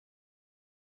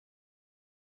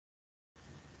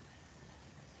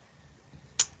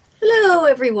Hello,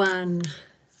 everyone.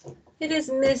 It is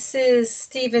Mrs.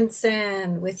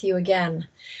 Stevenson with you again.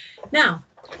 Now,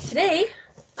 today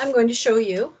I'm going to show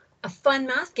you a fun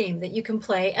math game that you can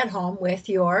play at home with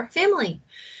your family.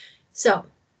 So,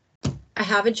 I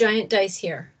have a giant dice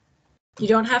here. You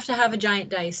don't have to have a giant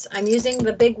dice. I'm using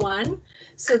the big one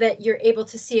so that you're able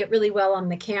to see it really well on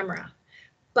the camera.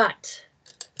 But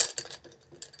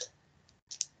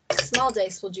small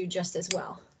dice will do just as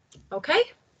well. Okay?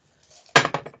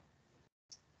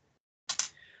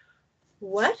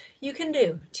 What you can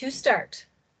do to start.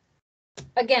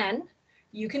 Again,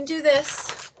 you can do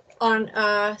this on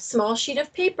a small sheet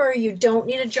of paper. You don't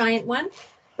need a giant one,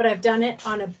 but I've done it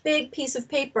on a big piece of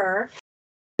paper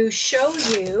to show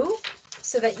you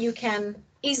so that you can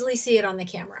easily see it on the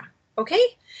camera.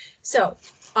 Okay, so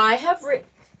I have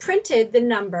printed the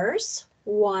numbers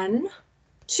 1,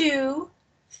 2,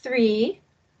 3,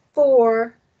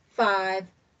 4, 5,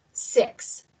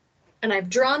 6, and I've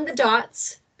drawn the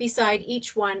dots beside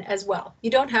each one as well. You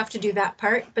don't have to do that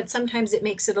part, but sometimes it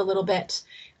makes it a little bit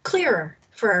clearer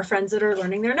for our friends that are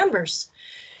learning their numbers.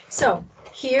 So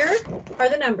here are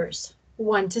the numbers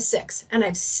 1 to 6, and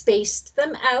I've spaced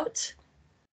them out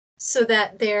so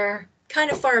that they're kind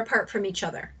of far apart from each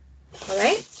other. All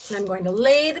right, and I'm going to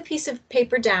lay the piece of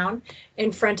paper down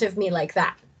in front of me like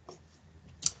that.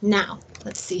 Now,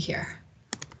 let's see here.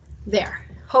 There.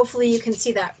 Hopefully you can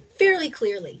see that fairly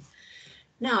clearly.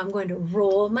 Now I'm going to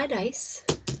roll my dice,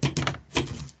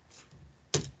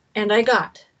 and I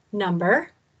got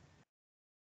number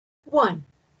 1,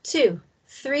 2,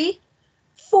 3,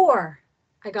 4.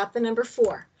 I got the number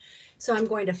 4. So I'm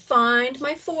going to find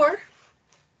my 4,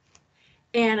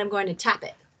 and I'm going to tap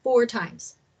it 4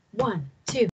 times. 1,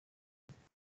 2,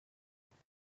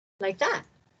 like that.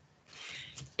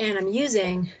 And I'm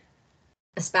using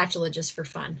a spatula just for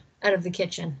fun out of the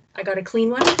kitchen. I got a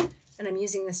clean one, and I'm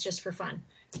using this just for fun.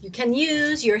 You can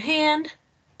use your hand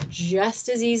just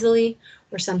as easily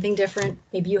or something different.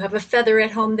 Maybe you have a feather at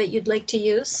home that you'd like to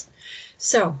use.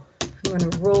 So I'm going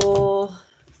to roll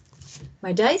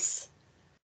my dice.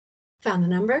 Found the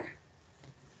number.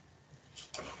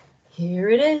 Here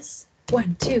it is.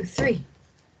 1, 2, 3.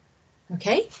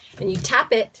 Okay, and you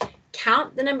tap it.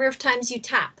 Count the number of times you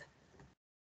tap.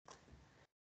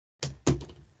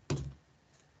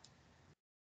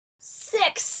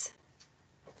 6.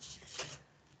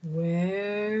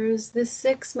 Where's the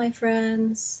 6, my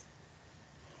friends?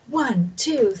 1,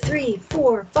 2, 3,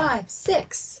 4, 5,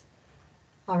 6.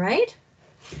 All right.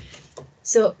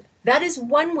 So that is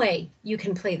one way you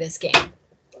can play this game.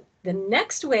 The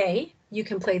next way you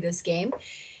can play this game,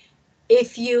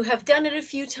 if you have done it a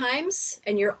few times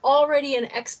and you're already an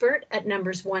expert at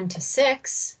numbers 1 to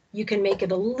 6, you can make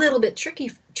it a little bit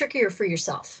trickier for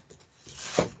yourself.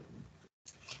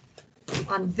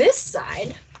 On this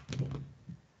side,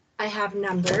 I have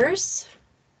numbers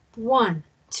 1,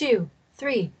 2,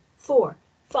 3, 4,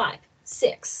 5,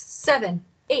 6, 7,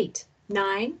 8,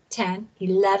 9, 10,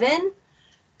 11,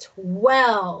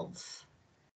 12.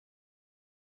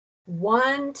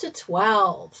 1 to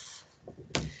 12.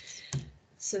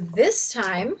 So this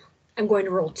time I'm going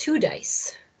to roll 2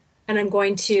 dice, and I'm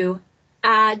going to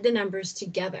add the numbers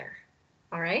together.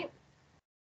 All right.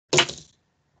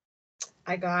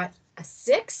 I got a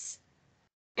 6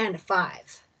 and a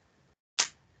 5.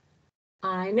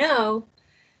 I know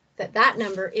that that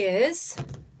number is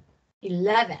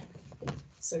 11.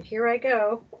 So here I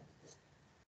go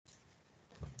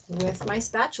with my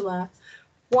spatula.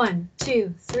 1,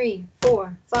 2, 3,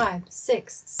 4, 5,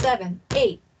 6, 7,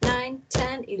 8, 9,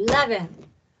 10, 11.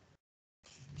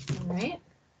 All right.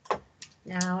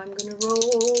 Now I'm going to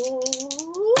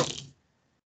roll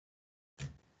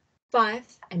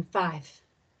 5 and 5.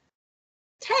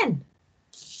 10.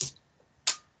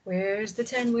 Where's the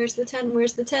 10? Where's the 10?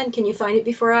 Where's the 10? Can you find it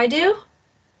before I do?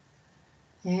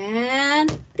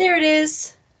 And there it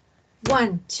is.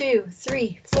 1, 2,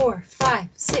 3, 4, 5,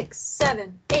 6,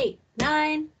 7, 8,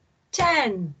 9,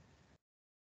 10.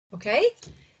 Okay,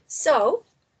 so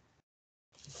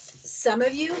some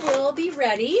of you will be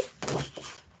ready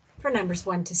for numbers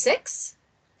 1 to 6.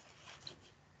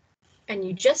 And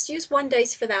you just use 1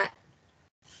 dice for that.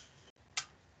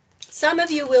 Some of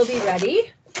you will be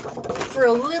ready for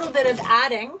a little bit of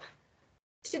adding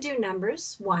to do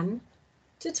numbers 1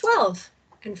 to 12.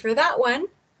 And for that one,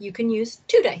 you can use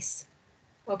 2 dice.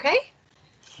 Okay?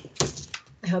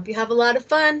 I hope you have a lot of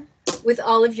fun with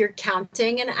all of your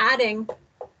counting and adding.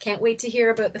 Can't wait to hear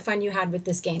about the fun you had with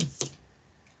this game.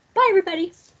 Bye,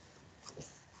 everybody.